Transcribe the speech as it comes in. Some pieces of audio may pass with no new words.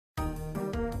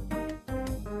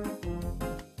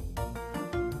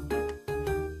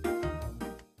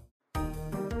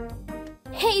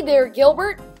Hey there,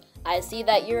 Gilbert! I see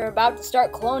that you're about to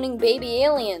start cloning baby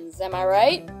aliens, am I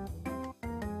right?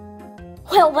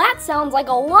 Well, that sounds like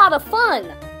a lot of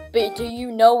fun! But do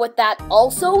you know what that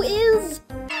also is?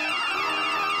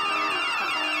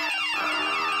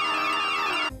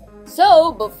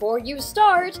 So, before you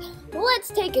start, let's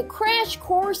take a crash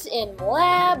course in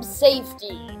lab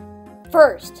safety.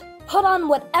 First, put on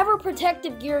whatever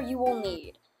protective gear you will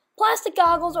need. Plastic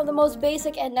goggles are the most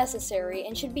basic and necessary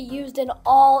and should be used in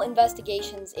all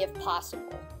investigations if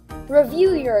possible.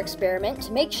 Review your experiment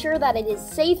to make sure that it is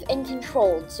safe and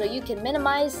controlled so you can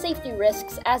minimize safety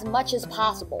risks as much as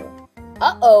possible.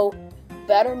 Uh-oh,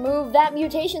 better move that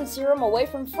mutation serum away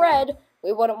from Fred.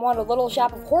 We wouldn't want a Little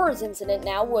Shop of Horrors incident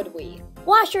now, would we?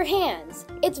 Wash your hands.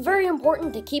 It's very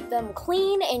important to keep them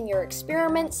clean and your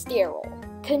experiment sterile.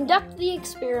 Conduct the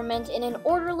experiment in an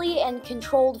orderly and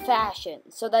controlled fashion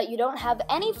so that you don't have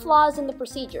any flaws in the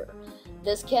procedure.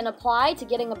 This can apply to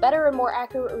getting a better and more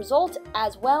accurate result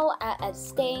as well as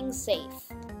staying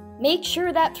safe. Make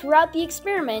sure that throughout the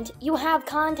experiment you have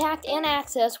contact and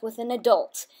access with an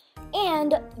adult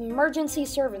and emergency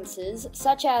services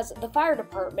such as the fire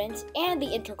department and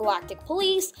the intergalactic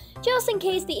police just in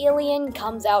case the alien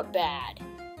comes out bad.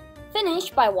 Finish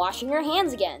by washing your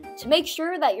hands again to make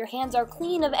sure that your hands are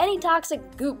clean of any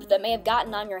toxic goop that may have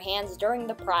gotten on your hands during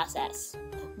the process.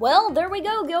 Well, there we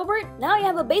go, Gilbert. Now you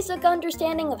have a basic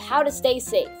understanding of how to stay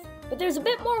safe. But there's a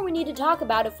bit more we need to talk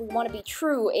about if we want to be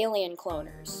true alien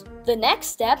cloners. The next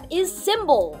step is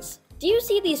symbols. Do you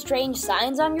see these strange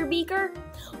signs on your beaker?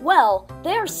 Well,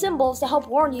 they are symbols to help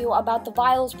warn you about the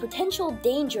vial's potential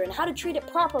danger and how to treat it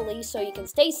properly so you can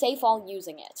stay safe while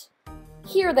using it.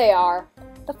 Here they are.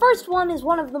 The first one is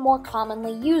one of the more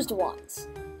commonly used ones.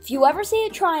 If you ever see a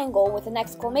triangle with an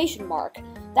exclamation mark,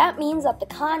 that means that the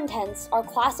contents are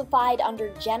classified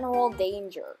under general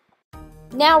danger.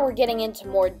 Now we're getting into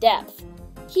more depth.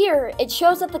 Here, it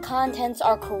shows that the contents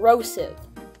are corrosive.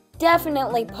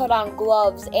 Definitely put on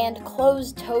gloves and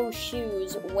closed-toe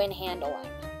shoes when handling.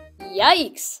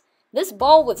 Yikes! This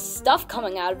ball with stuff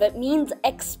coming out of it means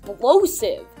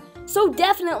explosive. So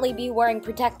definitely be wearing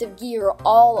protective gear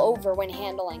all over when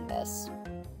handling this.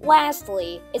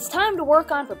 Lastly, it's time to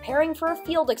work on preparing for a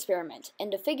field experiment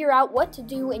and to figure out what to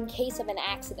do in case of an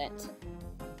accident.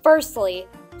 Firstly,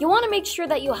 you want to make sure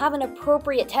that you have an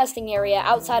appropriate testing area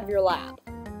outside of your lab.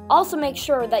 Also make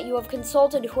sure that you have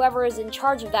consulted whoever is in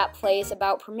charge of that place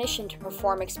about permission to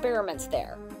perform experiments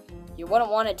there. You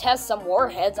wouldn't want to test some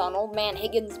warheads on Old Man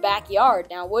Higgins' backyard,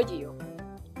 now would you?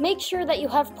 Make sure that you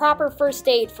have proper first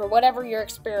aid for whatever your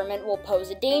experiment will pose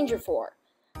a danger for.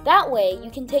 That way, you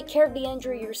can take care of the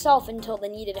injury yourself until the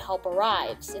needed help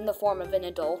arrives, in the form of an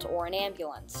adult or an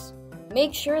ambulance.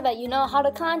 Make sure that you know how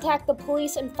to contact the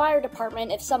police and fire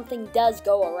department if something does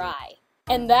go awry.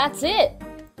 And that's it!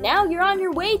 Now you're on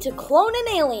your way to clone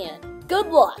an alien! Good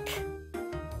luck!